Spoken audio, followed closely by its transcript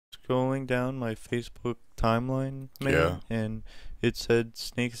scrolling down my Facebook timeline, man, Yeah. and it said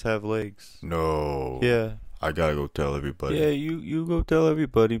snakes have legs. No. Yeah. I gotta go tell everybody. Yeah, you go tell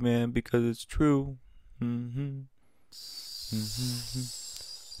everybody, man, because it's true.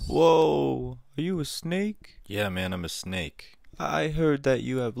 Whoa, are you a snake? Yeah, man, I'm a snake. I heard that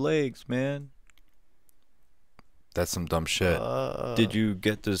you have legs, man. That's some dumb shit. Did you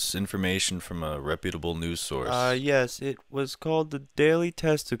get this information from a reputable news source? Yes, it was called the Daily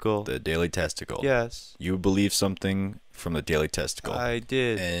Testicle. The Daily Testicle. Yes, You believe something from the Daily Testicle. I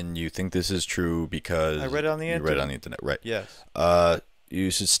did. And you think this is true because I read it on the you internet. read it on the internet, right? Yes. You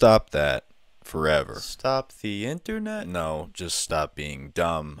should stop that forever. Stop the internet? No, just stop being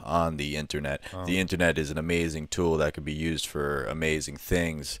dumb on the internet. Oh. The internet is an amazing tool that could be used for amazing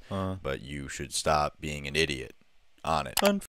things, Uh. but you should stop being an idiot on it.